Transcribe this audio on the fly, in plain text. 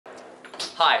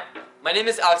Hi, my name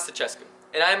is Alex Tachescu,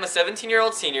 and I am a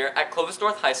 17-year-old senior at Clovis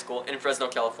North High School in Fresno,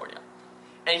 California.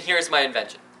 And here's my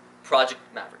invention, Project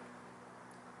Maverick.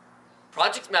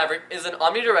 Project Maverick is an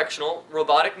omnidirectional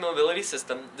robotic mobility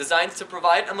system designed to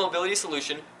provide a mobility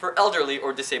solution for elderly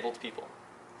or disabled people.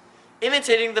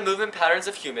 Imitating the movement patterns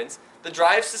of humans, the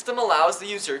drive system allows the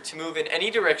user to move in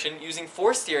any direction using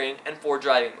 4 steering and 4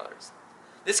 driving motors.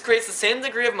 This creates the same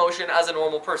degree of motion as a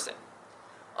normal person.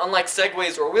 Unlike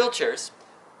segways or wheelchairs,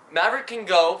 Maverick can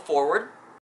go forward,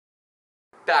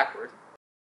 backward,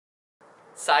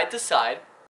 side to side,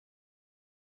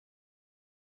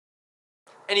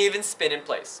 and even spin in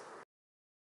place.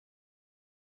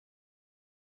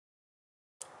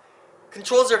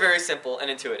 Controls are very simple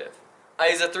and intuitive. I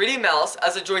use a 3D mouse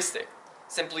as a joystick.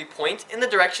 Simply point in the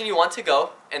direction you want to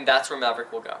go, and that's where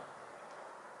Maverick will go.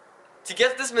 To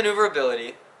get this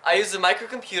maneuverability, I used a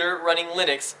microcomputer running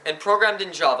Linux and programmed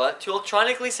in Java to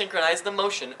electronically synchronize the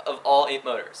motion of all 8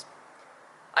 motors.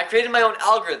 I created my own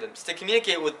algorithms to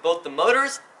communicate with both the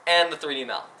motors and the 3D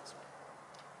mouse.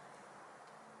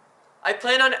 I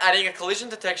plan on adding a collision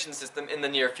detection system in the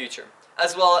near future,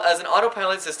 as well as an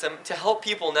autopilot system to help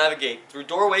people navigate through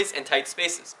doorways and tight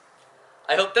spaces.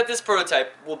 I hope that this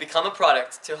prototype will become a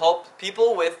product to help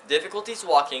people with difficulties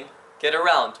walking get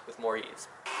around with more ease.